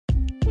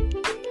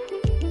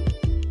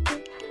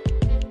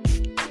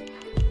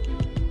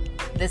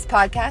This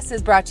podcast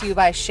is brought to you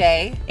by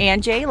Shaye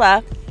and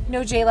Jayla.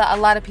 No, Jayla, a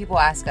lot of people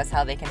ask us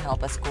how they can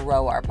help us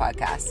grow our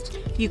podcast.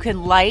 You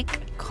can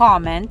like,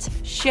 comment,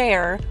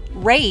 share,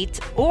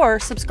 rate, or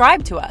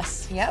subscribe to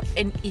us. Yep.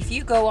 And if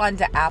you go on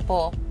to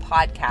Apple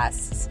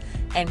Podcasts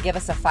and give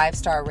us a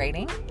 5-star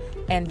rating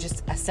and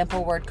just a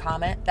simple word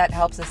comment, that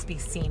helps us be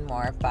seen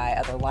more by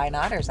other Why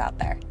Notters out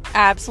there.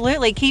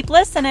 Absolutely. Keep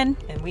listening.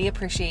 And we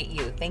appreciate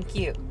you. Thank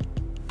you.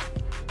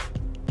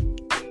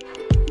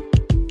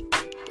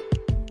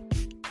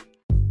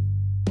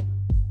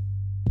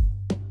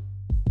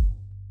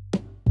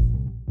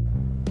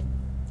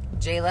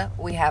 Jayla,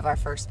 we have our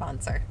first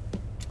sponsor.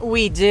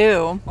 We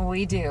do.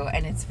 We do,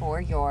 and it's for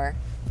your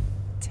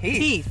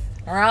teeth.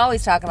 We're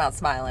always talking about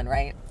smiling,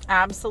 right?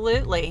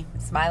 Absolutely.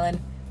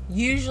 Smiling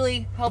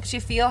usually helps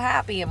you feel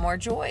happy and more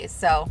joy,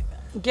 so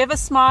give a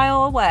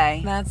smile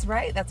away. That's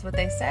right. That's what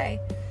they say.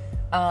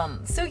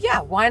 So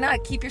yeah, why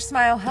not keep your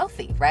smile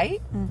healthy,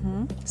 right?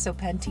 Mm-hmm. So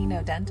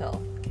Pentino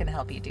Dental can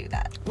help you do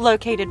that.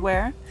 Located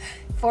where?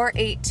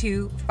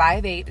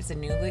 48258 is a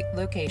new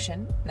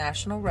location,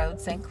 National Road,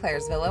 St.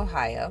 Clairsville,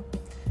 Ohio.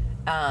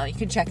 You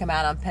can check them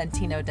out on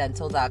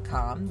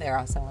pentinodental.com. They're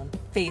also on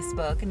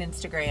Facebook and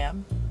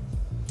Instagram.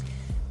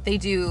 They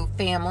do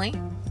family,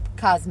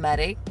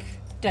 cosmetic,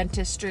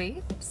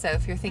 dentistry. So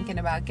if you're thinking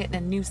about getting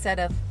a new set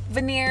of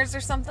veneers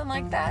or something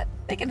like that,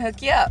 they can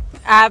hook you up.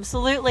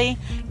 Absolutely.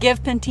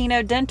 Give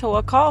Pentino Dental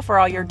a call for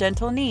all your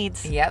dental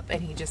needs. Yep,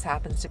 and he just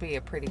happens to be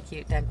a pretty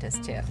cute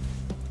dentist too.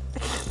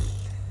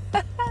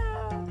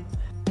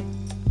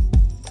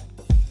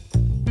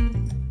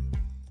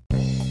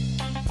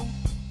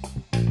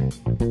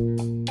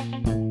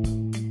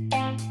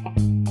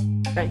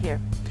 Right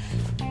here.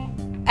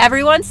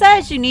 Everyone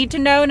says you need to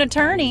know an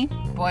attorney.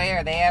 Boy,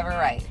 are they ever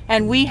right.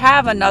 And we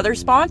have another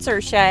sponsor,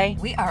 Shaye.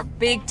 We are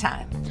big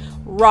time.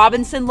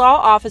 Robinson Law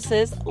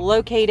Offices,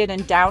 located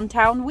in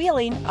downtown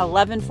Wheeling,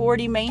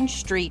 1140 Main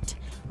Street.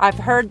 I've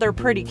heard they're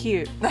pretty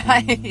cute.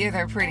 Yeah,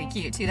 they're pretty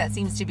cute too. That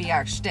seems to be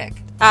our shtick.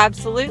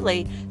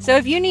 Absolutely. So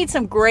if you need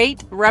some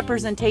great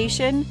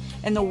representation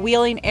in the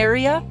Wheeling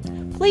area,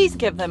 please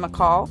give them a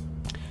call.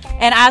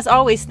 And as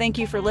always, thank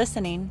you for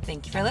listening.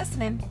 Thank you for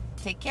listening.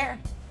 Take care.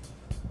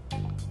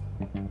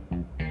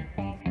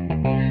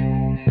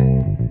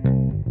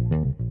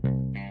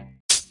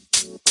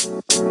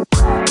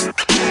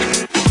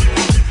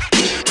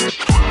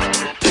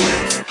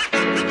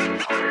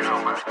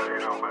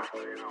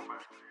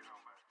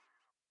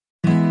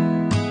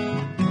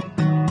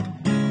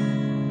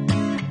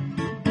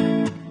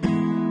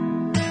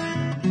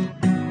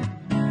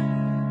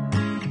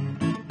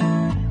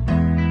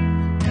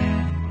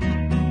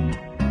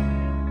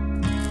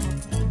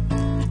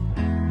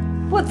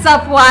 What's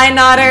up, Why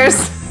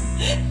Notters?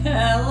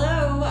 Hello.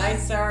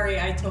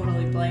 I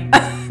totally blanked.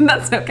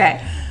 That's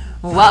okay.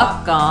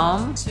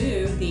 Welcome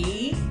to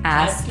the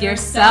Ask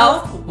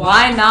Yourself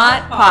Why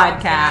Not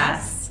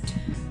podcast.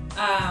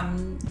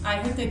 I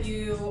hope that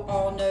you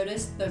all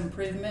noticed the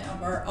improvement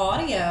of our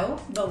audio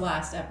the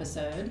last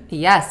episode.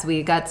 Yes,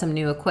 we got some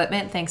new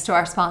equipment thanks to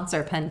our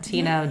sponsor,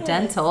 Pentino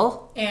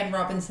Dental. And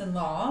Robinson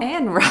Law.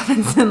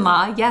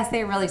 Yes,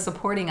 they're really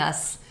supporting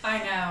us. I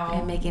know.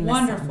 And making this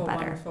sound better.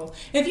 Wonderful.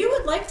 If you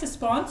would like to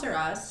sponsor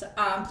us,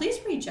 please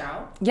reach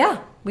out.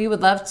 Yeah, we would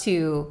love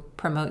to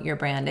promote your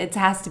brand. It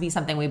has to be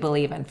something we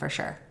believe in for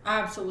sure.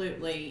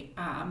 Absolutely.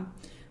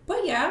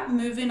 But yeah,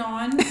 moving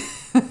on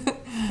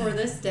for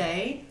this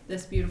day,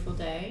 this beautiful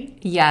day.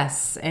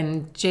 Yes,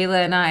 and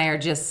Jayla and I are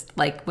just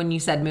like when you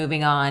said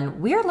moving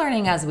on, we're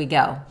learning as we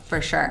go, for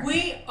sure.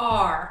 We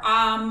are.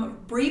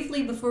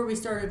 Briefly before we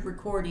started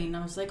recording,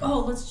 I was like,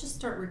 oh, let's just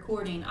start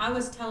recording. I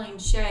was telling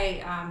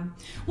Shaye,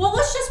 well,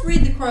 let's just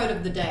read the quote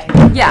of the day.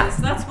 Yeah.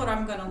 That's what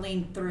I'm going to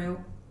lean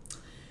through.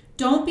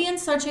 Don't be in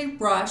such a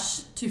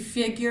rush to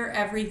figure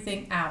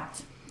everything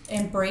out.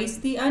 Embrace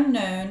the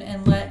unknown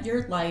and let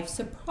your life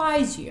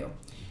surprise you.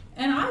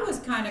 And I was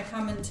kind of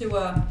coming to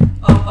a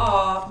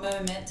aha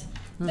moment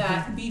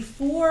that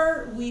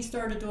before we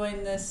started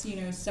doing this,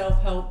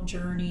 self-help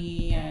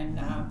journey and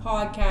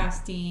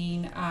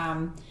podcasting,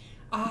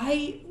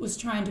 I was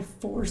trying to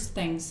force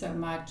things so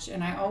much,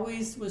 and I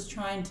always was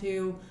trying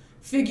to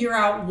figure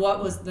out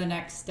what was the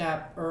next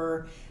step,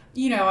 or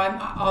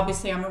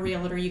I'm a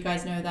realtor, you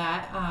guys know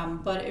that,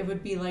 but it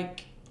would be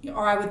like,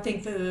 or I would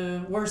think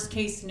the worst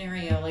case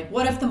scenario, like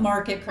what if the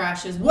market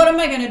crashes? What am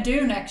I going to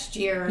do next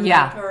year?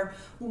 Yeah. Or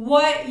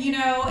what,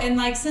 and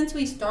like since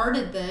we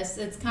started this,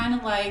 it's kind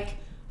of like,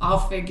 I'll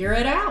figure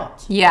it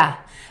out. Yeah,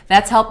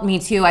 that's helped me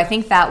too. I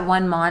think that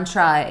one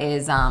mantra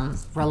is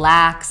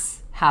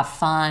relax, have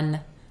fun,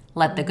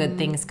 let the good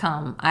things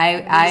come.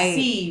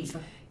 Receive.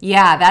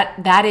 Yeah,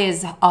 that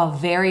is a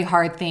very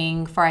hard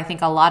thing for I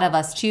think a lot of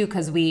us too,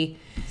 because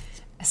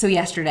so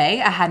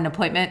yesterday I had an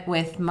appointment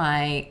with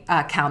my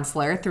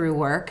counselor through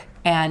work,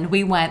 and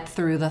we went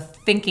through the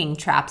thinking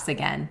traps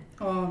again.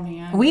 Oh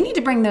man. We need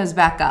to bring those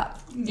back up.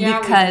 Yeah,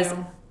 because we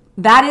do.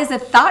 That is a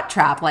thought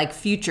trap, like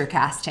future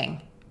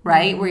casting,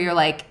 right? Where you're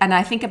like, and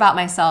I think about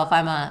myself,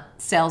 I'm a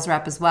sales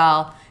rep as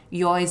well,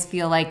 you always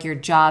feel like your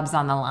job's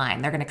on the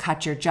line. They're going to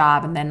cut your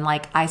job. And then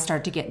like I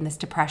start to get in this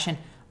depression.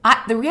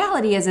 The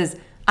reality is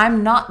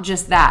I'm not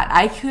just that.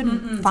 I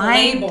could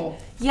find,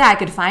 I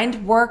could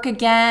find work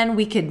again.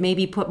 We could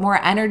maybe put more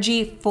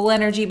energy, full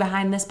energy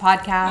behind this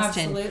podcast.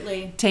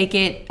 Absolutely. And take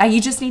it. You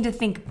just need to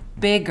think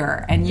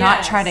bigger and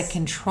not try to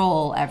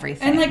control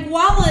everything. And like,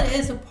 while it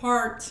is a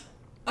part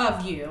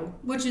of you,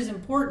 which is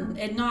important,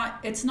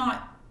 it's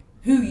not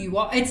who you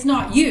are. It's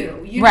not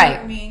you. You know what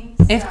I mean?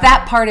 So. If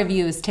that part of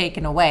you is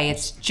taken away,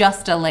 it's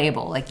just a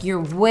label. Like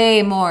you're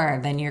way more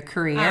than your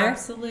career.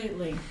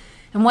 Absolutely.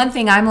 And one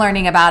thing I'm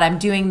learning about, I'm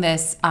doing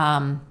this,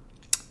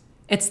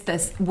 it's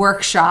this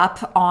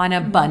workshop on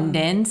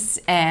abundance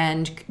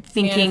and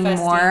thinking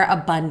more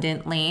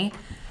abundantly.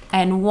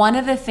 And one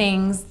of the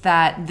things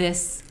that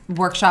this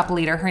workshop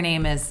leader, her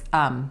name is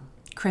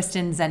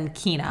Kristen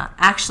Zenkina.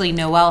 Actually,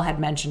 Noelle had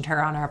mentioned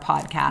her on our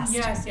podcast.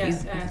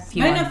 Yes.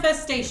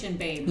 Manifestation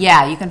Babe.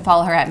 Yeah, you can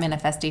follow her at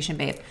Manifestation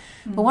Babe.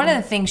 But one of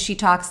the things she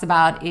talks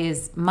about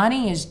is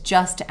money is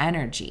just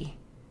energy.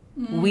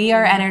 We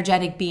are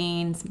energetic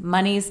beings.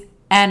 Money's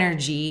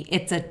energy.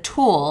 It's a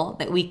tool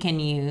that we can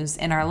use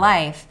in our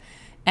life.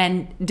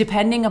 And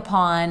depending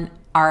upon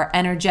our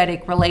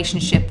energetic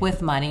relationship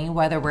with money,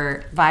 whether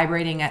we're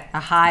vibrating at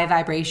a high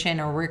vibration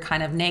or we're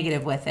kind of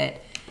negative with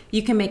it,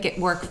 you can make it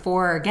work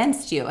for or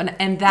against you.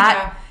 And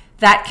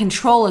that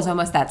control is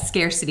almost that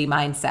scarcity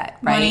mindset,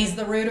 right? Money's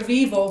the root of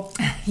evil.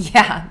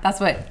 Yeah, that's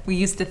what we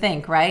used to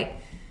think, right?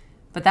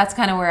 But that's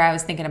kind of where I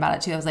was thinking about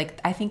it too. I was like,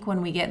 I think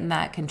when we get in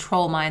that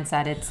control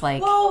mindset, it's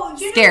like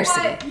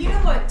scarcity. You know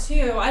what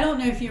too? I don't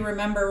know if you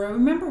remember.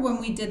 Remember when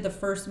we did the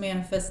first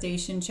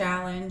manifestation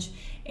challenge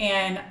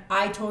and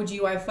I told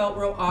you I felt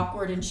real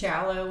awkward and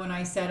shallow when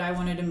I said I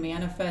wanted to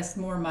manifest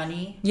more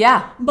money?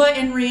 Yeah. But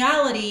in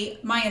reality,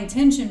 my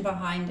intention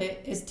behind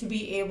it is to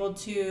be able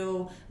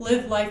to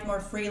live life more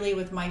freely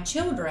with my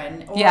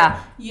children. Or,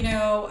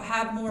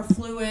 have more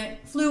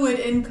fluid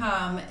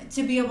income,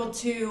 to be able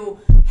to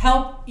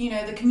help,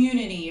 the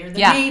community or the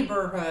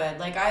neighborhood.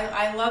 Like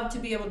I love to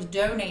be able to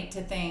donate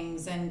to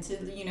things and to,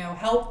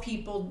 help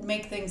people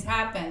make things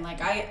happen.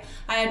 Like I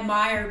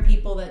admire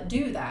people that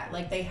do that.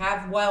 Like they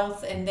have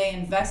wealth and they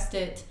invest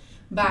it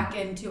back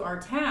into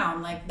our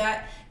town. Like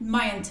that,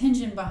 my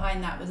intention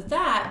behind that was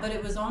that, but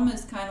it was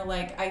almost kind of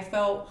like I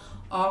felt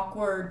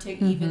awkward to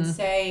even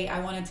say I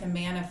wanted to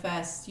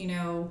manifest,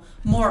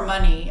 more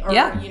money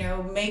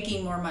or,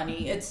 making more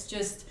money. It's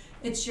just,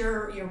 it's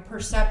your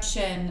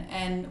perception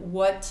and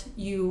what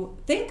you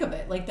think of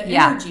it, like the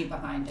energy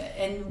behind it.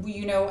 And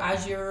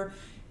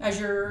as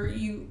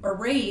you are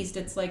raised,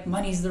 it's like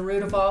money's the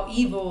root of all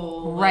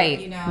evil.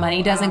 Right. Like,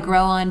 money doesn't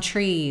grow on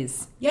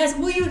trees. Yes.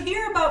 Well, you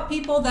hear about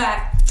people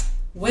that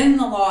win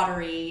the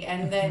lottery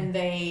and then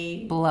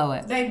they blow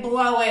it.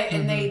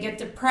 And they get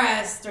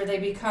depressed or they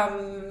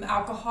become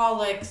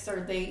alcoholics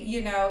or they,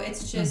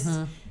 it's just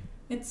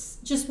it's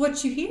just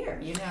what you hear,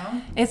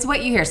 It's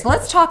what you hear. So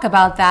let's talk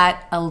about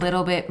that a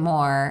little bit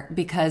more,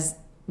 because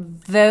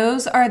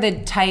those are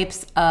the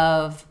types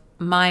of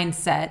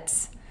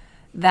mindsets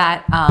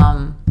that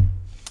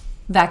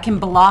that can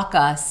block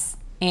us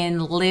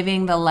in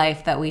living the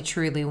life that we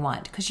truly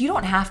want. Because you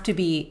don't have to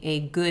be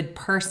a good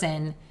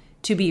person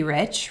to be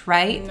rich,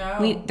 right?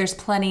 No. There's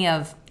plenty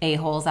of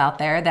a-holes out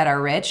there that are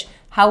rich.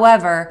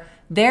 However,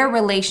 their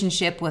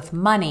relationship with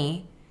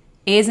money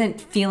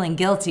isn't feeling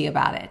guilty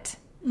about it.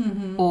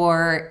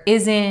 Or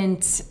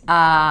isn't,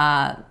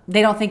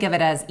 they don't think of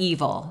it as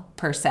evil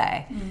per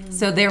se.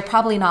 So they're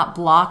probably not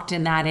blocked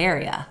in that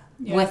area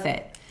with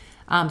it.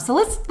 So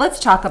let's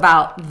talk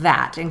about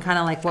that and kind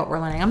of like what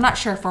we're learning. I'm not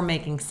sure if we're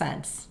making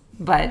sense,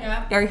 but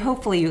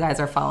hopefully you guys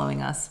are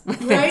following us with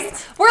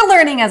this. We're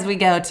learning as we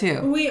go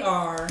too. We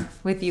are.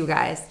 With you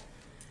guys.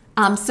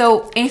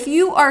 So if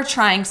you are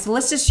trying, so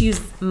let's just use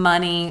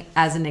money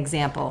as an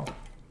example.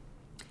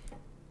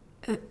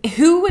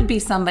 Who would be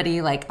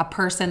somebody, like a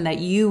person that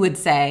you would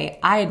say,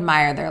 I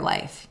admire their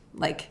life?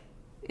 Like,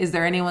 is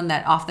there anyone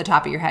that off the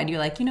top of your head you're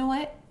like, you know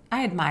what?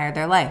 I admire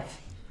their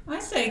life. I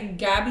say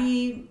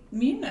Gabby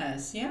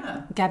Muniz,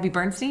 Gabby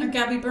Bernstein? Or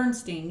Gabby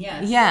Bernstein,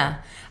 yes.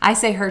 Yeah. I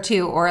say her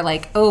too, or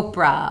like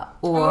Oprah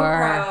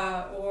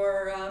or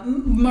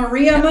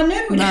Maria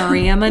Menounos.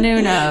 Maria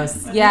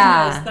Menounos.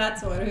 Yeah.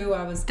 That's who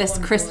I was This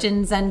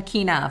Kristen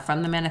Zenkina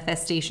from the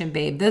Manifestation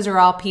Babe. Those are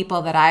all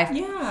people that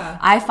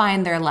I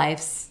find their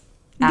lives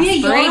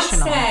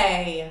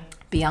aspirational.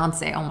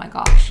 Beyonce, oh my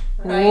gosh.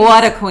 Right?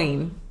 What a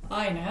queen.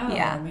 I know,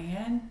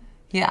 man.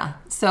 Yeah.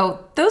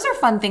 So those are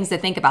fun things to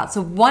think about.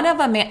 So one of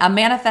a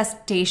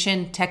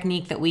manifestation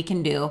technique that we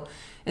can do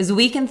is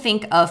we can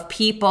think of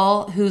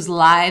people whose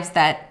lives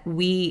that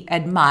we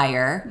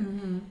admire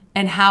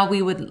and how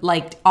we would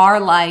like our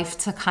life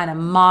to kind of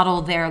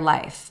model their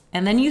life.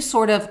 And then you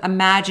sort of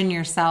imagine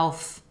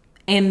yourself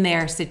in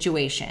their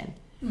situation.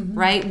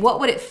 Right? What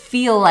would it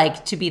feel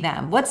like to be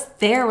them? What's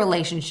their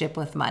relationship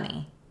with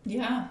money?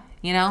 Yeah.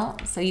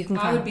 So you can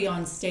I would be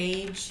on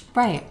stage.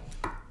 Right.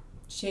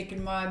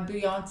 shaking my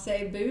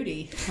Beyonce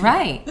booty.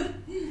 Right.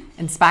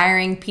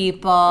 Inspiring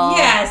people.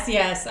 Yes.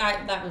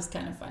 That was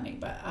kind of funny,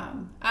 but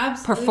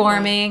absolutely.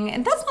 Performing.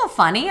 And that's not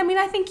funny. I mean,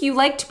 I think you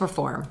like to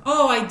perform.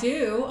 Oh, I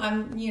do.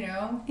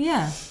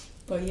 Yeah.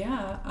 But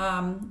yeah.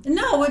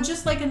 No, it's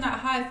just like in that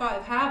high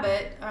five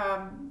habit,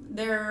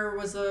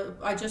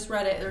 I just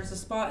read it, there's a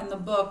spot in the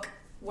book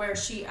where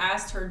she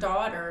asked her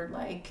daughter,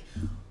 like,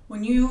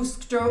 when you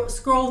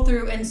scroll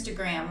through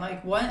Instagram,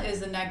 like, what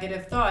is a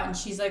negative thought? And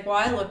she's like, well,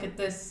 I look at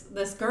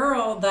this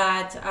girl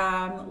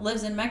that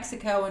lives in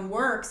Mexico and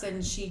works,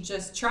 and she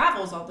just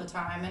travels all the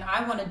time. And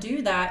I want to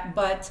do that,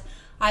 but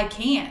I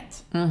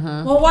can't.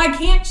 Mm-hmm. Well, why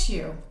can't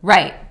you?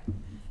 Right.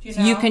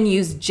 You can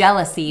use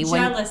jealousy.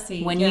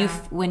 When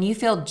you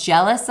feel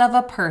jealous of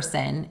a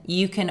person,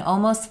 you can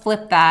almost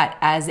flip that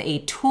as a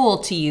tool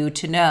to you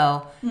to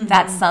know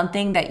that's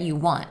something that you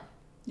want.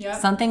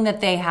 Yep. Something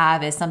that they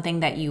have is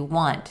something that you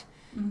want,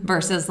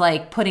 versus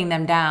like putting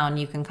them down.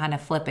 You can kind of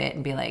flip it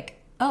and be like,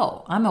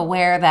 oh, I'm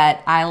aware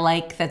that I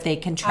like that they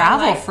can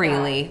travel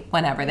freely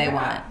whenever they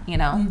want,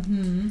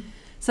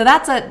 So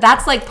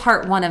that's like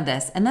part one of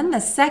this. And then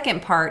the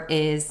second part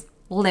is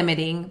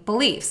limiting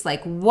beliefs.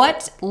 Like,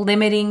 what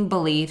limiting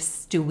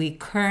beliefs do we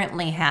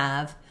currently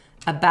have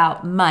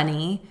about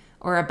money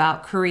or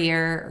about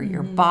career or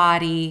your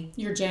body,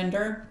 your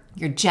gender,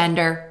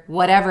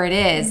 whatever it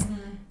is,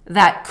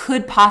 that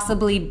could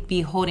possibly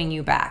be holding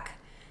you back?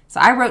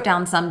 So I wrote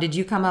down some. Did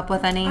you come up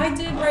with any? I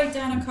did write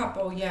down a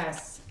couple,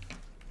 yes.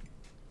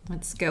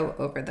 Let's go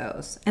over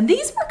those. And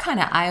these were kind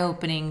of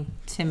eye-opening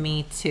to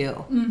me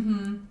too.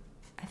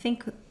 I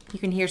think you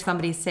can hear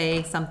somebody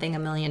say something a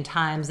million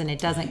times and it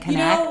doesn't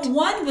connect.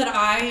 One that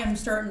I am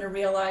starting to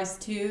realize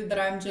too, that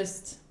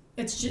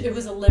it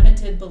was a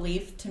limited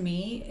belief to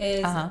me,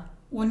 is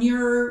when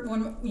you're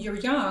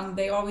young,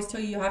 they always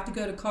tell you have to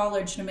go to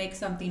college to make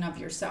something of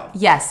yourself.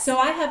 Yes. So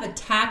I have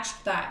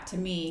attached that to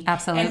me.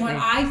 Absolutely. And when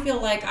I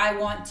feel like I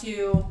want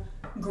to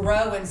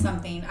grow in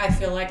something, I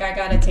feel like I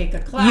got to take a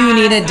class. You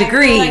need a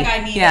degree. I feel like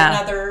I need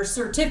another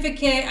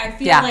certificate. I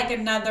feel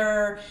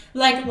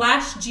like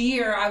last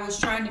year I was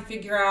trying to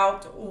figure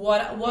out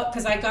what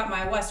because I got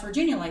my West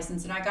Virginia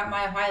license and I got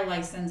my Ohio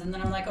license, and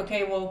then I'm like,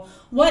 okay, well,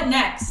 what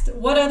next?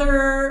 What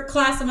other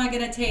class am I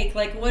going to take?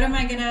 Like, what am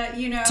I going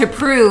to, to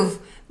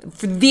prove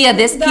via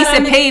this piece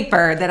of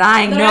paper that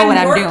I know what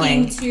I'm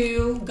doing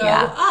to go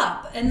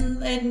up.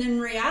 And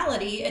in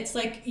reality, it's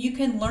like you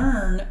can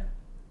learn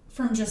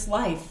from just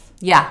life.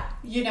 Yeah.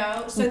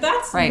 So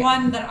that's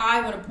one that I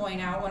want to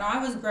point out. When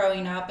I was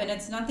growing up, and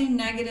it's nothing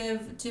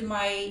negative to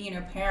my,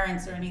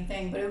 parents or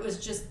anything, but it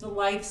was just the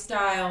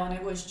lifestyle, and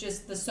it was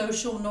just the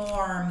social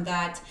norm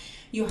that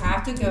you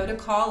have to go to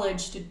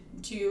college to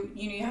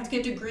you have to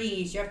get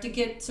degrees, you have to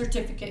get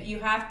certificate, you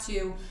have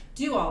to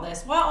do all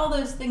this. While all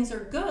those things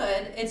are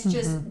good, it's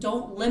just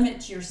don't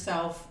limit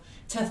yourself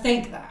to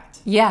think that.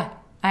 Yeah,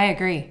 I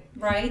agree.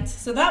 Right?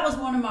 So that was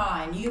one of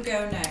mine. You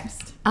go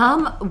next.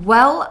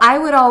 Well, I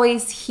would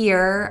always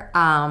hear,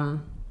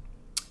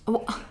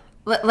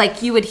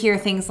 like you would hear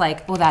things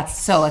like, "Oh, that's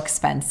so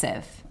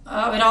expensive."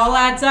 Oh, it all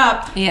adds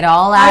up. It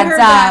all adds I heard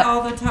up. That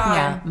all the time.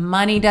 Yeah,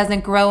 money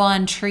doesn't grow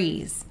on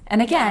trees.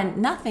 And again,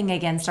 nothing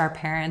against our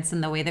parents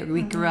and the way that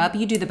we grew up.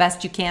 You do the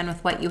best you can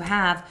with what you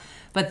have,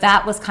 but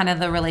that was kind of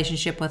the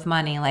relationship with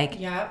money. Like,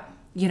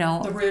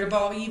 the root of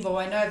all evil.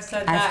 I know I've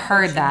said that. I've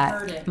heard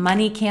that.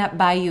 Money can't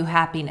buy you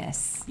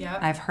happiness. Yep.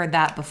 I've heard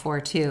that before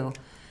too.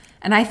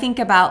 And I think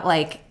about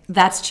like,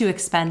 that's too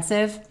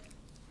expensive.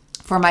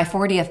 For my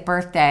 40th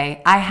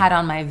birthday, I had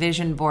on my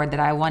vision board that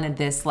I wanted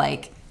this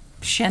like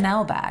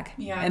Chanel bag.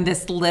 Yeah. And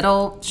this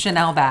little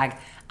Chanel bag.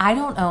 I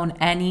don't own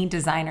any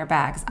designer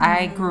bags.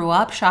 I grew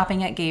up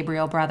shopping at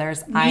Gabriel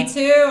Brothers. Me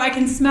too. I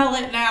can smell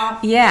it now.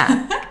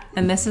 Yeah.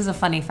 And this is a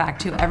funny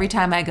fact too. Every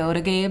time I go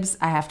to Gabe's,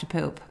 I have to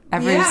poop.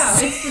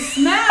 It's the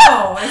smell.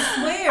 I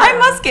swear. I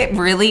must get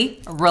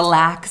really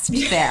relaxed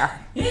there.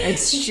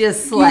 It's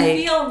just like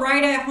you feel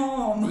right at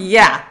home.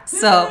 Yeah.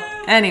 So,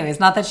 anyways,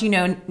 not that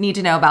you need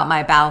to know about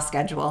my bowel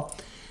schedule,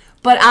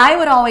 but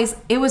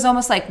it was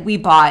almost like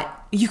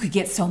you could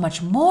get so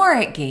much more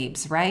at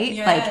Gabe's, right?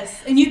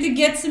 Yes. And you could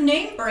get some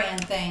name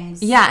brand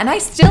things. Yeah, and I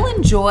still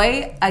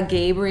enjoy a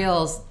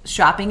Gabriel's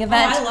shopping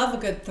event. Oh, I love a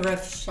good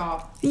thrift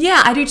shop.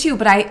 Yeah, I do too,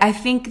 but I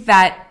think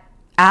that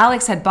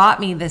Alex had bought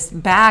me this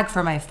bag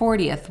for my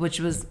 40th, which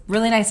was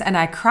really nice, and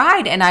I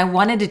cried and I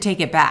wanted to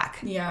take it back.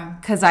 Yeah.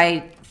 Because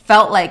I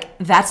felt like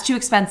that's too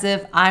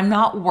expensive. I'm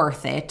not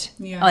worth it.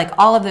 Yeah. Like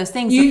all of those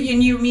things.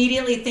 And you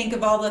immediately think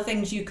of all the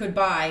things you could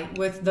buy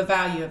with the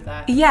value of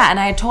that. Yeah. And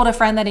I had told a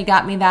friend that he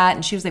got me that,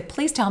 and she was like,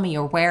 please tell me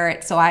you'll wear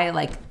it. So I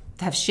like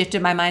have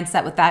shifted my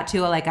mindset with that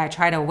too. Like I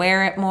try to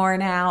wear it more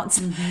now.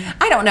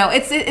 I don't know.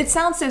 It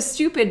sounds so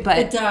stupid, but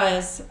it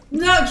does.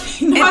 No,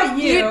 not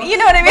you. You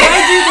know what I mean?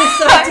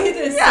 I do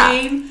the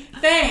same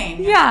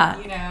thing.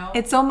 Yeah.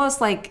 It's almost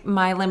like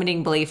my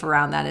limiting belief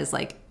around that is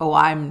like,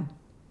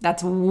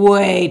 that's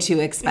way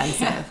too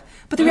expensive.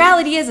 But the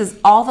reality is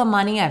all the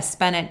money I've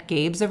spent at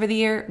Gabe's over the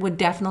year would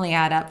definitely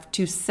add up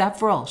to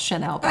several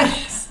Chanel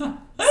bags.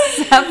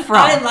 Except from.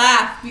 I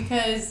laugh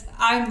because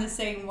I'm the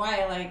same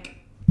way. Like,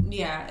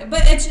 yeah,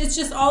 but it's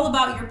just all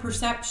about your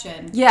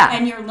perception,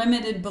 and your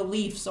limited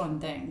beliefs on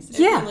things. It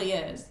really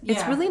is. Yeah.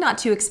 It's really not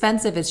too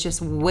expensive. It's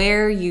just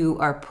where you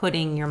are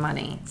putting your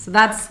money. So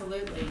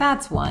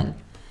that's one.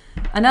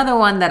 Another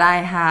one that I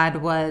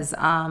had was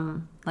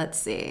let's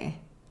see.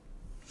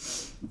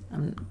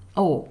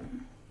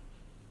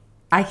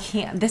 I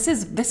can't. This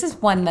is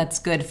one that's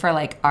good for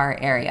like our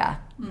area.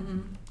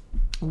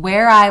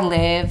 Where I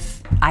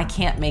live, I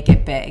can't make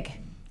it big.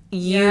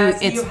 You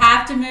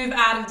have to move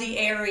out of the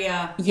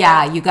area.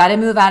 Yeah, you got to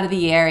move out of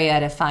the area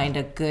to find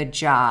a good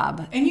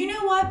job. And you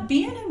know what?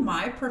 Being in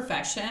my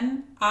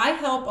profession, I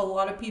help a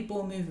lot of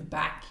people move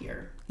back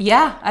here.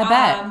 Yeah, I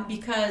bet.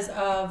 Because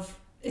of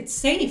it's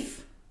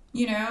safe.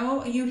 You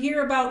know, you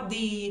hear about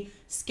the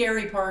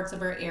scary parts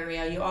of our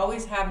area. You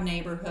always have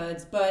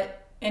neighborhoods,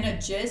 but in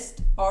a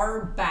gist,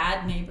 our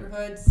bad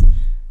neighborhoods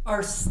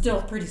are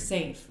still pretty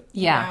safe.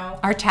 Yeah. You know?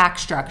 Our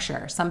tax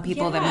structure. Some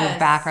people that move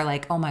back are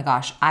like, oh my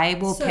gosh, I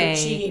will pay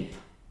cheap.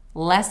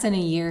 Less in a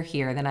year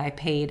here than I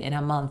paid in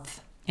a month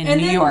in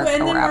New York or wherever.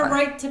 And then we're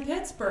right to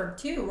Pittsburgh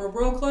too. We're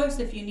real close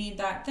if you need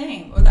that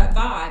thing or that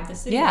vibe, the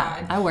city vibe.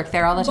 Yeah, I work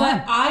there all the time.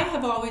 But I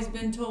have always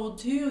been told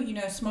too, you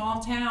know,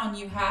 small town,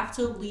 you have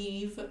to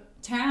leave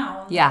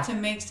town to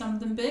make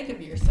something big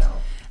of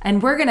yourself.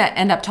 And we're going to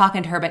end up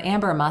talking to her, but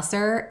Amber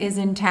Musser is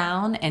in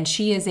town, and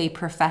she is a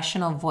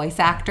professional voice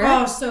actor.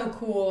 Oh, so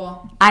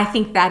cool. I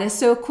think that is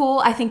so cool.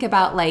 I think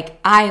about, like,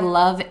 I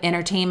love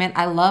entertainment.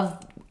 I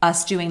love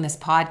us doing this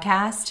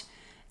podcast.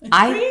 It's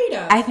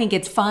creative. I think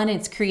it's fun.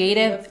 It's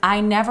creative. I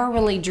never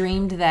really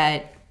dreamed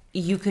that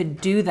you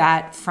could do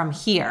that from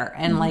here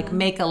and, like,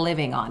 make a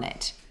living on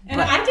it. And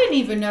I didn't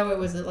even know it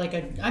was like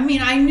I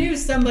mean, I knew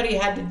somebody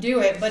had to do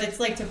it, but it's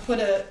like to put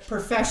a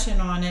profession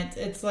on it.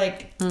 It's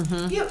like,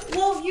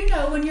 you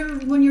know,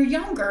 when you're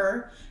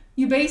younger,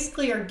 you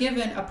basically are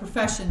given a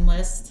profession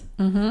list,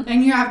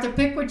 and you have to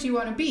pick what you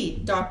want to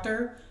be: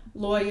 doctor,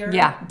 lawyer,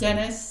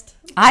 dentist,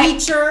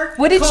 teacher,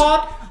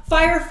 cop,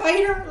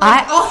 firefighter.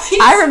 Like all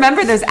these. I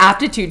remember those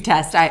aptitude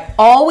tests. I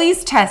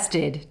always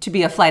tested to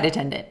be a flight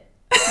attendant.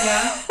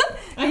 Yeah.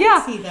 I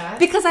can see that.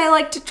 Because I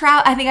like to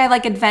travel. I think I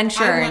like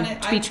adventure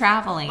and to be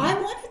traveling. I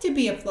wanted to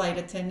be a flight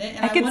attendant,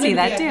 and I could wanted see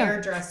that to be too. a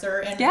hairdresser.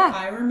 And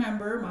I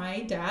remember my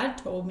dad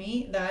told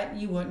me that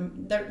you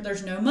wouldn't.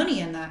 There's no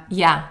money in that.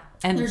 Yeah,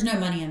 and there's no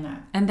money in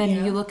that. And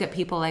then you look at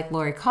people like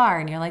Lori Carr,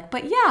 and you're like,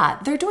 but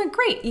they're doing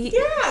great.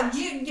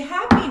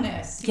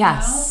 Happiness.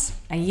 Yes.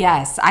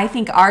 Yes, I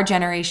think our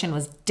generation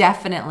was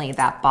definitely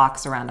that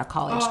box around a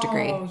college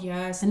degree. Oh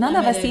yes, and none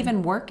of us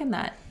even work in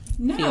that.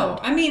 No, field.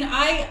 I mean,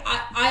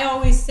 I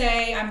always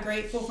say I'm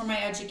grateful for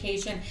my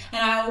education,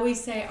 and I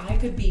always say I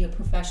could be a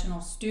professional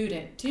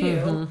student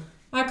too.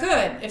 I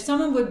could. If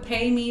someone would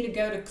pay me to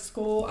go to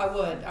school, I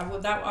would. I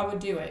would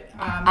do it.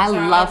 I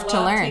love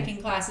to learn.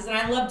 Taking classes, and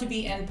I love to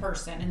be in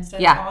person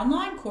instead of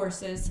online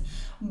courses.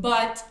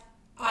 But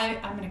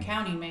I'm an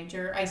accounting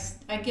major.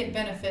 I get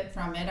benefit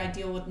from it. I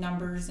deal with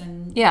numbers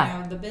and you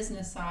know, the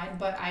business side,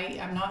 but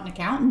I'm not an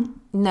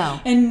accountant. No.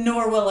 And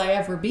nor will I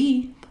ever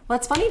be. Well,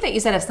 it's funny that you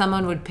said if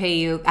someone would pay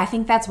you. I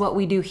think that's what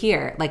we do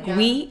here. Like,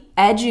 we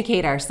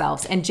educate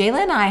ourselves. And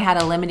Jayla and I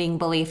had a limiting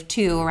belief,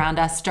 too, around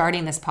us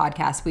starting this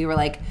podcast. We were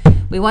like,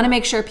 we want to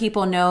make sure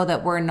people know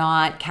that we're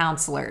not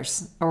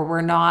counselors or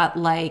we're not,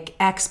 like,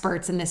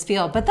 experts in this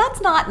field. But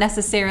that's not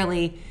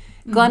necessarily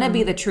going to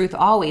be the truth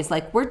always.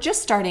 Like, we're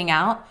just starting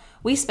out.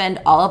 We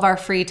spend all of our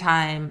free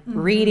time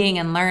reading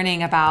and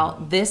learning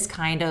about this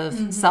kind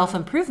of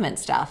self-improvement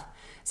stuff.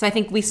 So I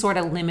think we sort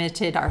of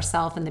limited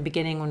ourselves in the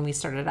beginning when we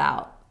started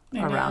out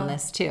around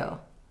this too.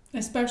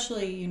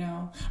 Especially, you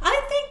know,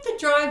 I think the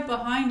drive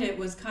behind it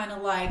was kind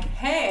of like,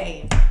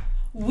 hey,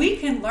 we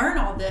can learn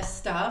all this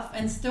stuff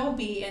and still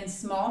be in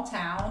small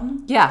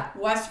town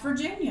West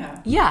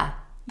Virginia. Yeah.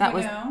 That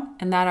was,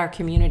 and that our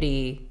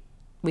community,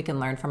 we can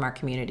learn from our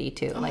community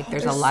too. Like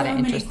there's a lot of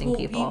interesting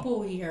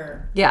people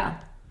here. Yeah.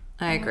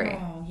 I agree.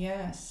 Oh,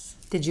 yes.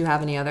 Did you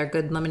have any other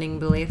good limiting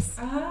beliefs?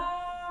 Go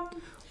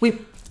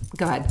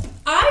ahead.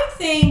 I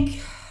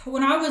think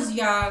when I was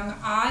young,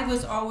 I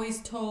was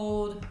always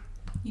told,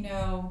 you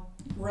know,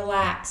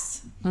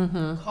 relax,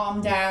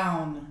 calm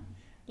down.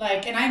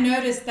 Like, and I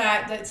noticed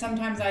that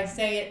sometimes I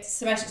say it,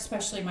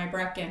 especially my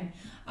Brecken.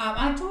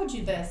 I told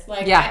you this.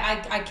 Like,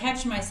 I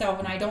catch myself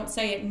and I don't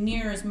say it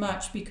near as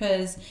much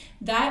because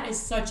that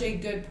is such a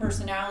good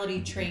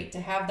personality trait to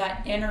have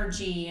that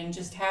energy and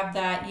just have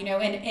that, you know,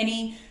 in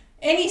any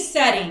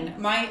setting.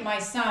 My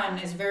son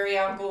is very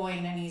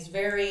outgoing and he's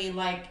very,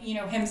 like, you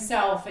know,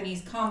 himself, and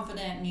he's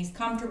confident and he's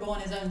comfortable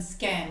in his own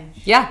skin.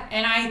 Yeah.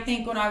 And I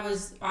think when I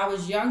was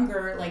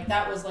younger, like,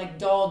 that was like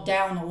dulled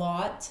down a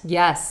lot.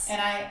 Yes.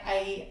 And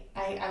I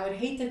would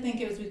hate to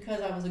think it was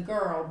because I was a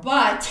girl,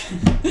 but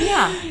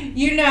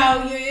you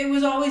know, it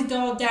was always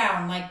dulled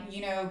down, like,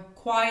 you know,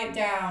 quiet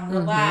down,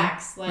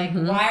 relax. Like,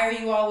 why are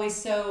you always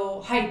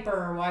so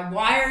hyper?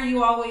 Why are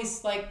you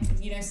always, like,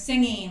 you know,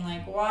 singing?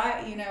 Like,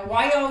 why you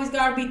always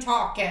gotta be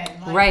talking?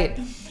 Like,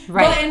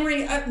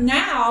 right. But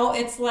now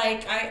it's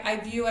like I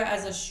view it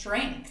as a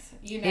strength.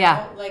 you know?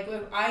 Yeah. Like,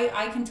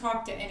 I can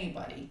talk to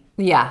anybody.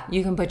 Yeah,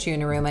 you can put you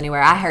in a room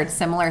anywhere. I heard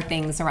similar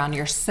things around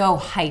you're so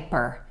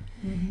hyper.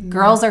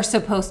 Girls are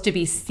supposed to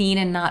be seen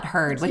and not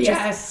heard,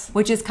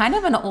 which is kind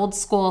of an old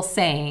school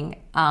saying,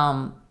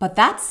 but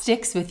that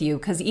sticks with you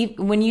because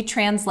when you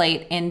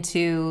translate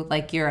into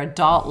like your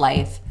adult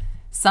life,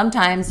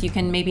 sometimes you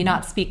can maybe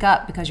not speak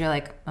up because you're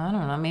like, I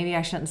don't know, maybe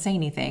I shouldn't say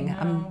anything.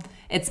 No.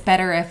 It's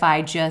better if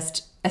I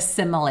just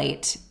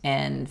assimilate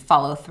and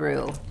follow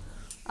through.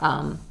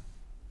 But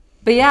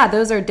yeah,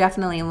 those are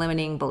definitely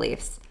limiting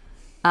beliefs.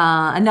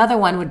 Another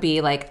one would be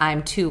like,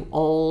 I'm too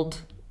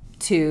old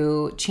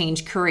to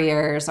change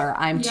careers, or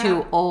I'm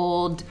too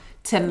old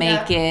to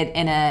make it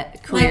in a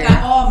career.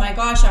 Like, oh my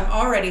gosh, I'm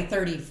already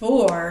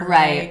 34.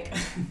 Right.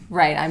 Like.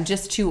 Right. I'm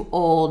just too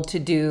old to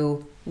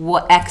do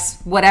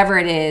whatever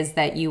it is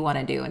that you want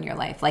to do in your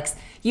life. Like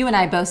you and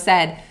I both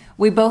said,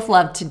 we both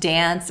love to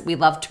dance. We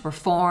love to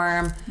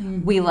perform.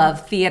 We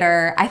love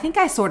theater. I think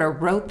I sort of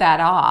wrote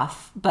that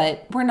off,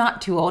 but we're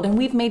not too old and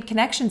we've made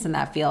connections in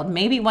that field.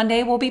 Maybe one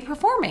day we'll be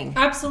performing.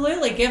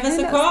 Absolutely. Give us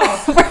a call.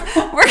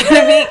 We're going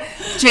to be,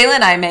 Jayla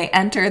and I may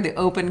enter the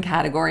open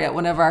category at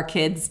one of our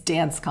kids'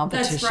 dance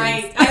competitions. That's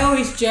right. I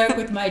always joke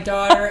with my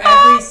daughter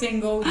every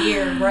single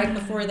year, right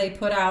before they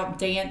put out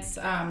dance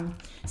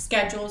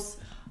schedules.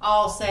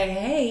 I'll say,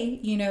 hey,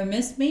 you know,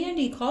 Miss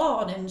Mandy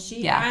called and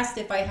she asked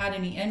if I had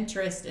any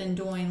interest in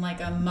doing like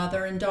a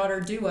mother and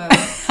daughter duo.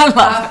 I love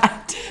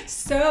that.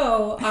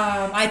 So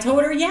I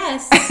told her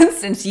yes.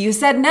 Since you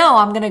said no,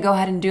 I'm going to go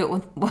ahead and do it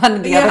with one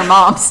of the other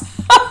moms.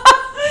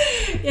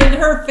 In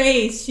her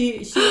face,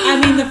 I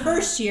mean, the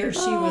first year she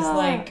was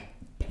like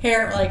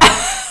paranoid,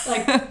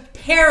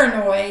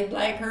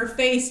 like her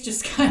face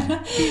just kind of,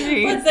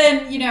 but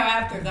then, you know,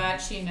 after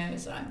that she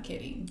knows I'm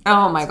kidding.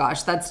 Oh my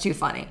gosh, that's too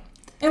funny.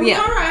 And we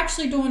are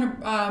actually doing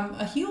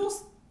a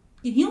heels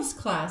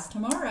class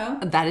tomorrow.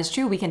 That is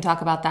true. We can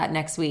talk about that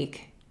next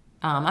week.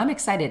 I'm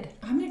excited.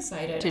 I'm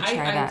excited. To try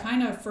that. I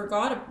kind of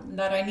forgot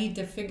that I need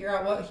to figure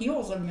out what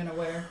heels I'm going to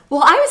wear.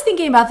 Well, I was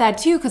thinking about that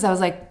too because I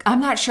was like,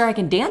 I'm not sure I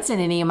can dance in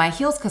any of my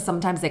heels because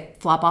sometimes they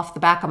flop off the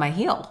back of my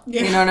heel.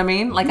 Yeah. You know what I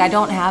mean? Like I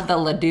don't have the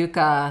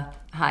LaDuca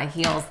high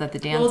heels that the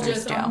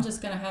dancers do. I'm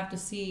just going to have to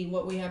see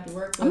what we have to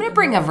work with. I'm going to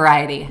bring a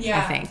variety,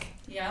 I think.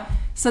 Yeah.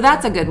 So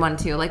that's a good one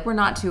too. Like we're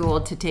not too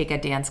old to take a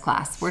dance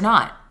class. We're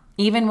not.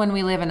 Even when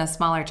we live in a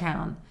smaller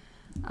town.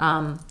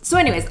 So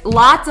anyways,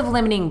 lots of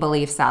limiting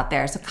beliefs out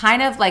there. So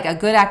kind of like a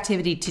good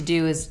activity to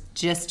do is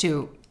just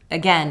to,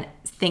 again,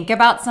 think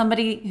about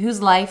somebody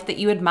whose life that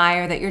you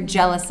admire, that you're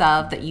jealous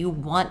of, that you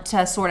want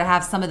to sort of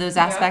have some of those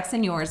aspects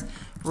in yours.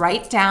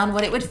 Write down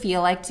what it would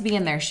feel like to be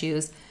in their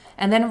shoes.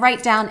 And then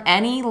write down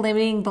any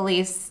limiting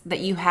beliefs that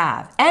you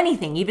have.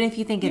 Anything, even if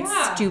you think it's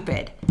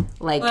stupid.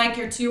 Like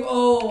you're too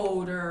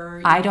old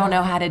or... I don't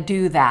know how to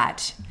do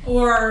that.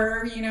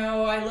 Or, you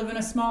know, I live in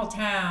a small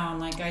town.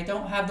 Like, I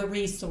don't have the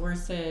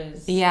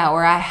resources. Yeah,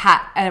 or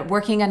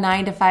working a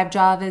 9-to-5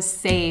 job is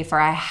safe, or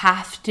I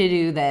have to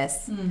do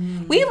this.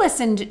 Mm-hmm. We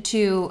listened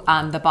to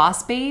The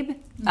Boss Babe.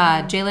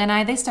 Jayla and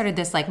I, they started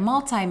this, like,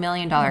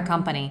 multi-million-dollar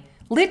company.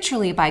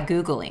 Literally by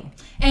Googling.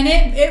 And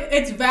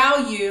its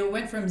value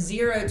went from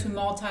zero to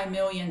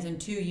multi-millions in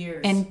 2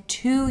 years. In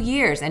 2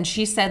 years. And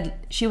she said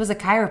she was a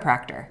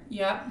chiropractor.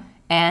 Yep.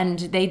 And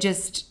they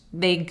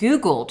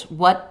Googled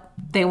what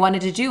they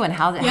wanted to do and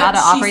how to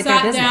operate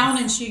their business. She sat down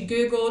and she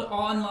Googled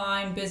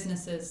online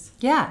businesses.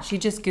 Yeah, she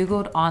just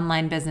Googled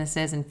online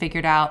businesses and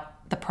figured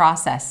out the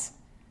process,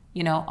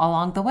 you know,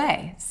 along the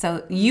way.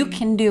 So you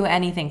can do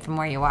anything from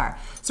where you are.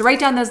 So write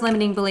down those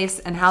limiting beliefs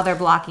and how they're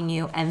blocking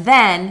you. And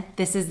then,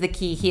 this is the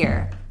key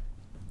here.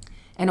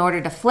 In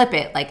order to flip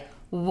it, like,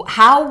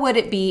 how would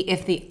it be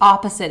if the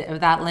opposite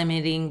of that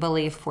limiting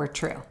belief were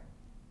true?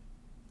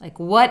 Like,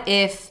 what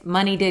if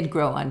money did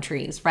grow on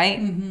trees,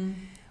 right? Mm-hmm.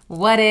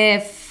 What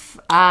if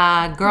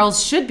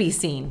girls should be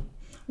seen?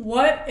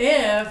 What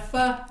if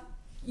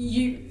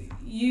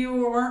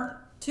you weren't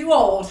too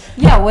old?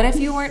 Yeah, what if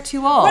you weren't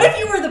too old? What if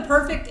you were the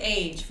perfect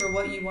age for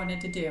what you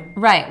wanted to do?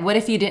 Right. What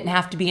if you didn't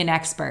have to be an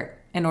expert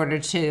in order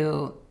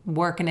to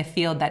work in a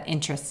field that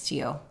interests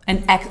you?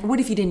 And what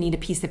if you didn't need a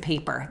piece of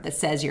paper that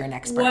says you're an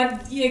expert?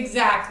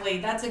 Exactly.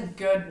 That's a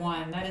good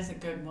one. That is a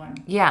good one.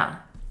 Yeah.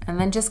 And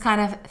then just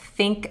kind of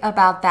think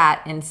about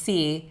that and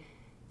see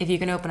if you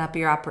can open up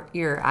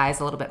your eyes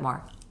a little bit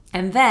more.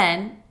 And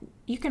then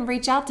you can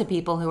reach out to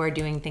people who are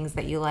doing things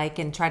that you like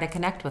and try to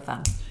connect with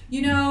them.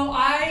 You know,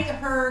 I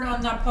heard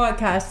on that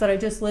podcast that I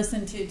just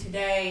listened to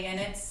today, and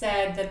it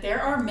said that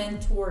there are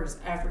mentors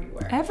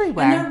everywhere.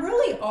 Everywhere. And there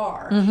really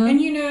are. Mm-hmm.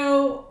 And you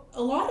know,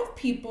 a lot of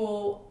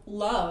people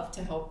love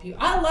to help you.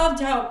 I love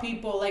to help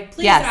people. Like,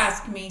 please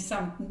ask me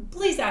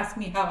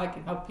how I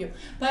can help you.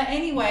 But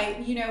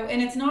anyway, you know,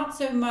 and it's not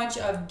so much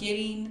of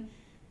getting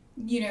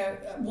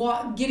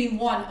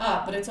one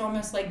up, but it's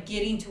almost like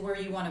getting to where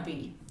you want to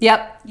be.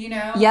 Yep. You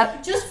know?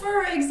 Yep. Just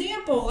for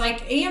example,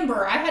 like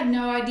Amber, I had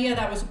no idea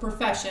that was a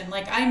profession.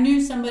 Like, I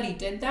knew somebody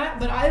did that,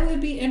 but I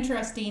would be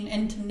interested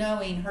into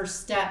knowing her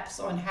steps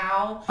on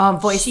how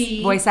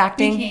voice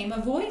acting became a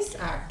voice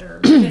actor,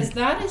 because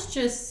that is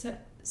just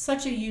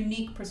such a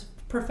unique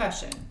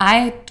profession.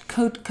 I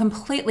could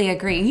completely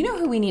agree. You know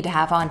who we need to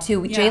have on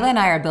too? Yeah. Jayla and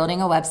I are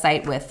building a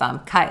website with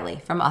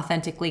Kylie from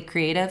Authentically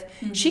Creative.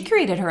 She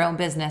created her own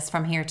business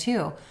from here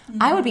too.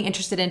 I would be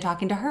interested in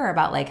talking to her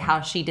about like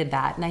how she did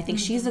that. And I think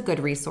she's a good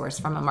resource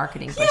from a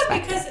marketing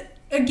perspective. Because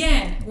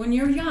again, when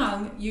you're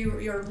young,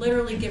 you're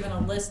literally given a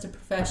list of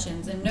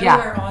professions, and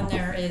nowhere on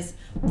there is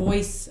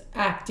voice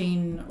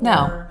acting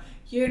or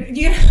you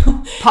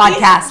know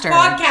podcaster.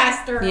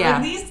 Yeah.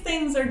 Like, these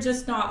things are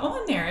just not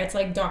on there. It's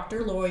like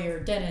doctor,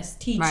 lawyer,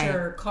 dentist,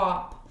 teacher,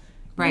 cop.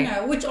 Right. You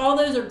know, which all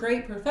those are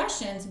great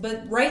professions,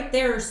 but right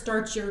there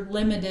starts your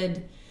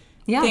limited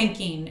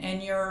thinking,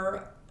 and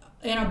you're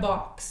in a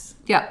box.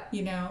 Yep.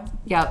 You know.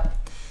 Yep.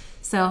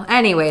 So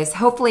anyways,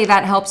 hopefully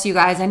that helps you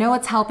guys. I know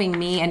it's helping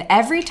me, and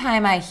every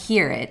time I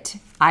hear it,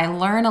 I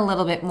learn a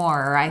little bit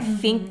more, or I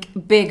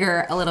think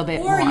bigger a little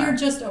bit more. Or you're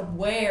just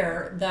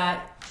aware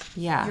that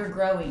Yeah. you're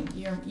growing.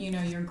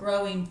 You're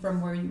growing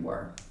from where you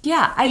were.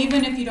 Yeah.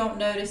 Even if you don't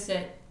notice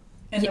it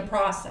in the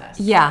process.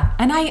 Yeah.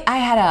 And I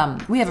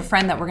had we have a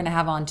friend that we're gonna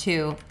have on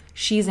too.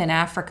 She's in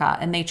Africa,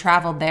 and they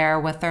traveled there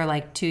with their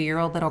like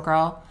 2-year-old little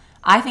girl.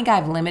 I think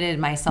I've limited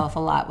myself a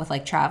lot with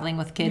like traveling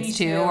with kids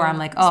too, where I'm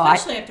like,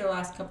 especially after the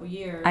last couple of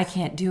years. I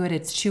can't do it.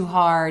 It's too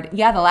hard.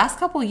 Yeah, the last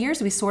couple of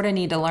years we sort of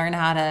need to learn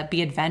how to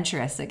be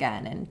adventurous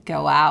again and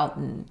go out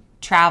and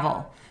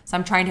travel. So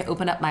I'm trying to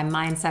open up my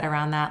mindset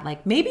around that.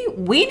 Like maybe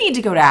we need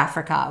to go to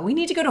Africa. We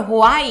need to go to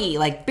Hawaii,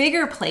 like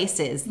bigger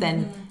places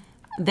than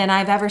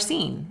I've ever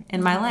seen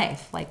in my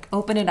life. Like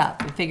open it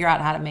up and figure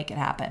out how to make it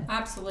happen.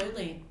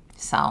 Absolutely.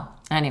 So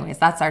anyways,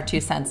 that's our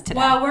 2 cents today.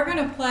 Well, we're going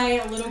to play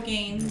a little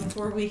game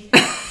before we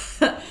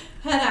head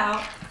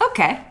out.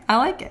 Okay, I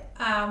like it.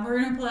 We're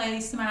going to play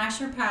Smash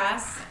or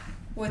Pass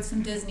with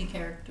some Disney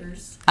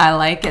characters. I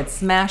like it.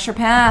 Smash or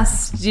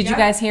pass. Did you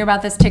guys hear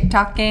about this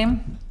TikTok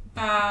game?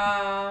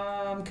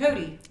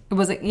 Cody.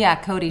 Was it? Yeah,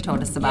 Cody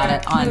told us about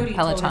it on Cody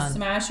Peloton. told us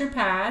Smash or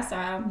Pass.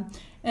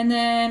 And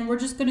then we're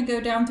just going to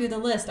go down through the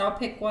list. I'll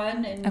pick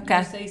one and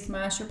you say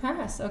Smash or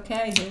Pass.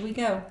 Okay, here we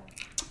go.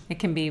 It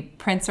can be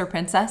prince or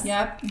princess?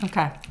 Yep.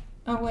 Okay.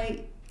 Oh,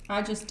 wait.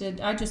 I just looked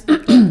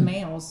up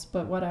males,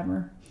 but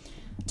whatever.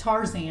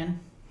 Tarzan.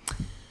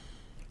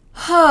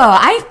 Oh,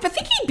 I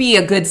think he'd be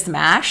a good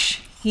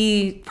smash.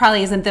 He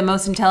probably isn't the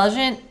most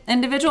intelligent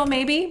individual,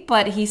 maybe,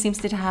 but he seems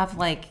to have,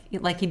 like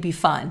he'd be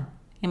fun.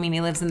 I mean, he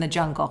lives in the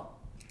jungle.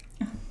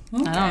 Okay.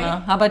 I don't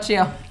know. How about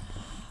you?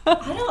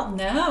 I don't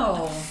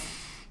know.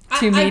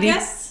 Too meaty? I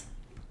guess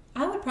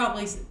I would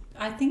probably...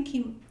 I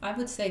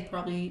would say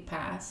probably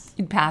pass.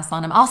 You'd pass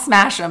on him. I'll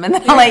smash him and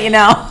then I'll let you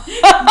know.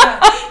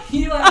 Yeah,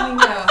 you let me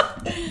know.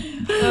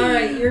 All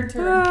right, your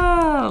turn.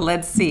 Oh,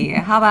 let's see.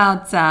 How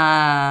about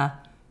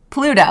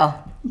Pluto?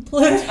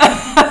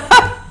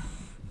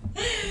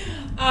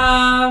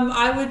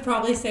 I would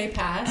probably say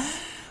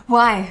pass.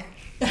 Why?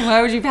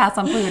 Why would you pass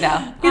on Pluto?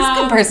 He has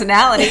a good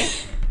personality.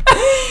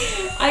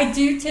 I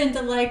do tend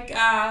to like,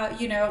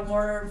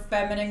 more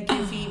feminine,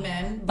 goofy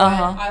men. But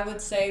I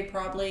would say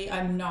probably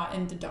I'm not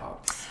into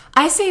dogs.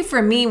 I say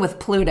for me with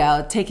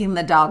Pluto, taking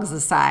the dogs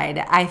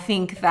aside, I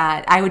think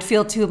that I would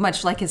feel too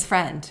much like his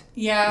friend.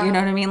 Yeah. You know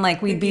what I mean?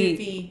 Like we'd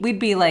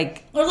be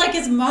like... Or like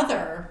his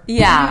mother.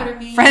 Yeah. You know what I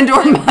mean? Friend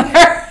or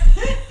mother.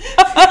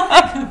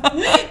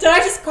 Did I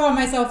just call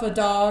myself a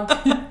dog?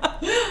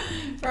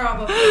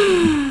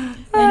 Probably.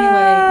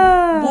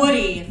 Anyway,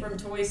 Woody from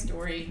Toy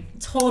Story.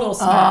 Total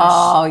smash.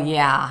 Oh,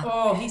 yeah.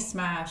 Oh, he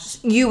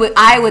smashed.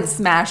 I would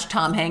smash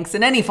Tom Hanks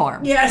in any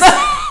form. Yes.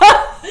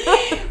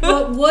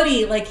 But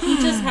Woody, like, he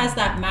just has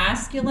that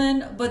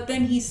masculine, but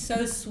then he's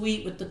so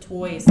sweet with the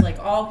toys. Like,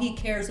 all he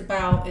cares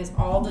about is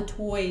all the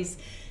toys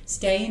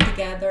staying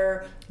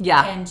together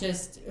and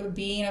just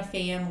being a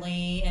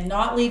family and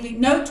not leaving,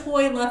 no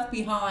toy left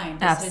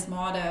behind is his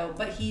motto.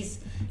 But he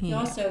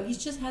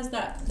just has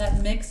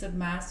that mix of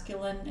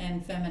masculine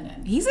and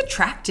feminine. He's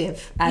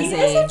attractive as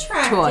a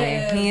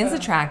toy. He is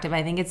attractive.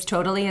 I think it's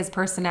totally his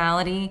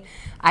personality.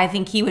 I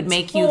think he would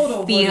make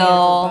you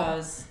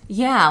feel...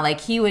 Yeah,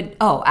 like he would...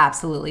 Oh,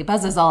 absolutely.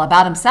 Buzz is all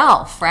about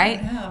himself,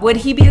 right? Would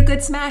he be a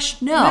good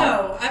smash?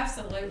 No,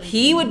 absolutely.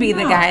 He would be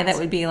the guy that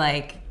would be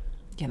like,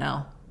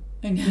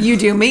 you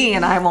do me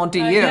and I won't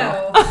do you.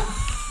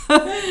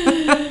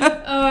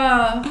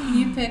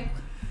 You pick.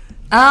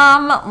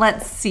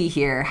 Let's see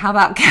here. How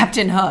about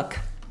Captain Hook?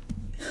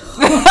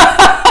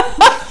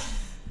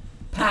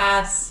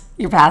 Pass.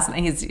 You're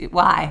passing.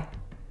 Why?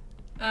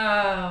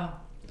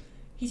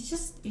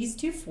 He's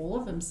too full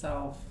of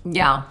himself.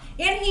 Yeah.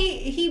 And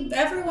he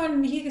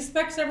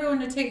expects everyone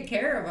to take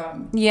care of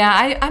him.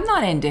 Yeah, I'm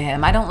not into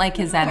him. I don't like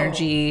his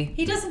energy.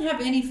 He doesn't have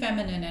any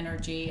feminine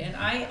energy. And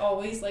I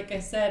always, like I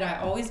said,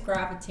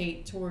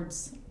 gravitate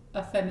towards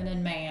a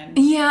feminine man.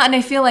 Yeah, and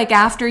I feel like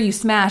after you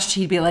smashed,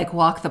 he'd be like,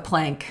 walk the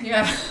plank.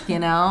 Yeah.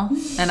 And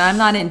I'm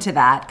not into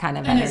that kind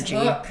of energy.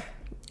 His hook.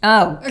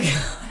 Oh,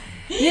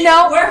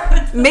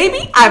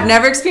 maybe I've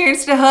never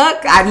experienced a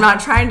hook. I'm not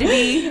trying to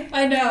be...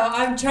 I know.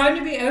 I'm trying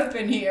to be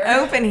open here.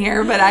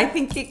 But I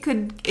think it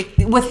could,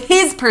 with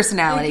his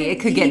personality,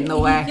 it could get in the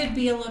way. He could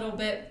be a little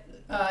bit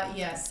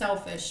Yeah,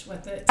 selfish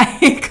with it.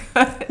 I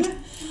could.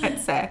 I'd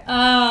say.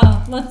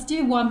 Let's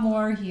do one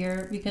more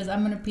here because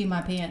I'm gonna pee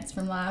my pants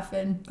from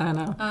laughing. I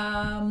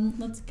know.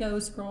 Let's go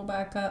scroll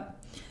back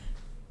up.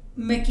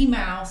 Mickey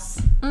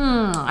Mouse.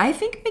 I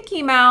think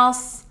Mickey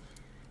Mouse.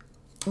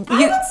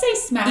 I would say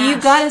smash.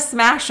 You gotta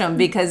smash him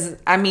because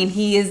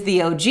he is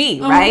the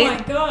OG, right? Oh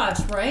my gosh,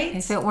 right?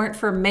 If it weren't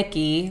for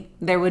Mickey,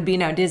 there would be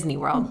no Disney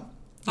World.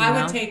 I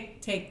would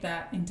take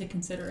that into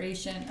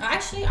consideration.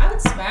 Actually, I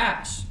would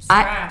smash.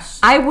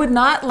 I would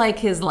not like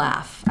his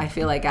laugh. I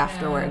feel like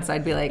afterwards,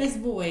 I'd be like his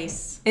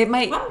voice. It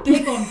might. I'm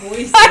big on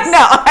voices. I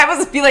know. I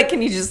was be like,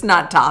 can you just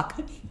not talk?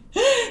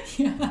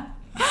 Yeah.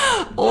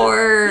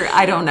 Or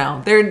I don't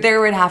know. There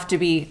would have to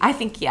be. I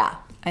think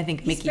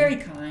Mickey. He's very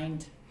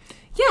kind.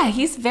 Yeah,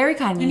 he's very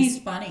kind. And he's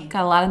funny.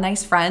 Got a lot of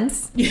nice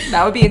friends.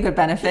 That would be a good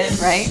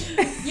benefit, right?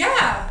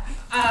 Yeah.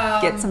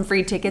 Get some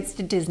free tickets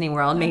to Disney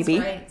World, maybe.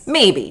 Right.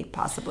 Maybe,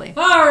 possibly.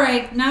 All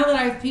right. Now that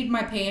I've peed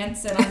my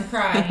pants and I'm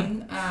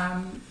crying,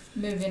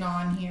 moving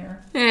on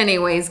here.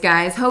 Anyways,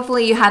 guys,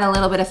 hopefully you had a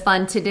little bit of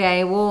fun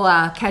today. We'll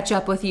catch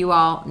up with you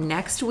all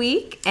next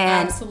week.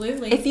 And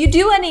absolutely. If you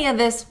do any of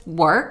this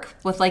work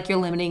with like your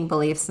limiting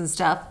beliefs and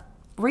stuff,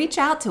 reach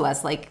out to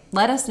us. Like,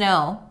 let us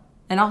know.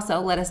 And also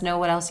let us know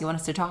what else you want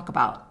us to talk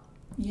about.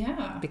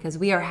 Yeah. Because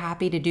we are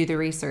happy to do the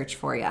research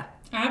for you.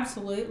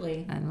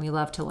 Absolutely. And we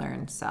love to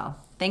learn. So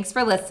thanks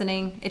for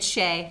listening. It's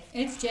Shaye.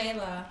 It's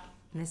Jayla.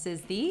 And this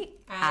is the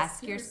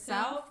Ask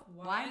Yourself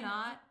Why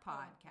Not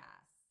podcast.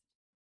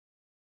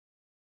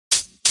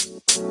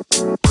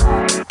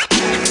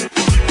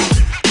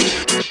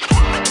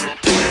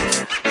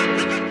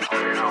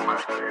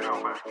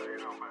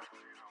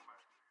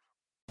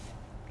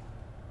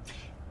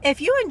 If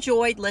you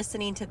enjoyed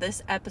listening to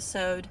this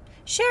episode,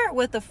 share it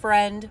with a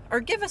friend or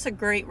give us a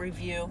great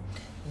review.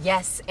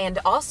 Yes, and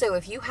also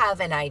if you have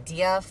an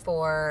idea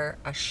for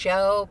a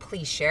show,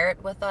 please share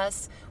it with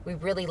us. We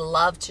really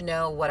love to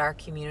know what our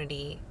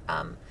community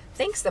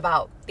thinks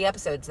about the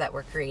episodes that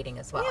we're creating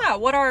as well. Yeah,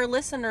 what our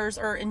listeners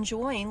are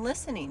enjoying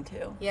listening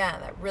to. Yeah,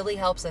 that really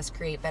helps us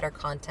create better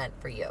content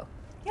for you.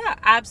 Yeah,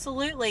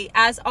 absolutely.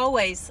 As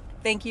always,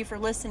 thank you for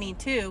listening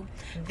to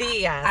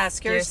The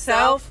Ask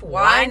Yourself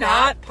Why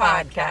Not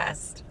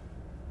podcast.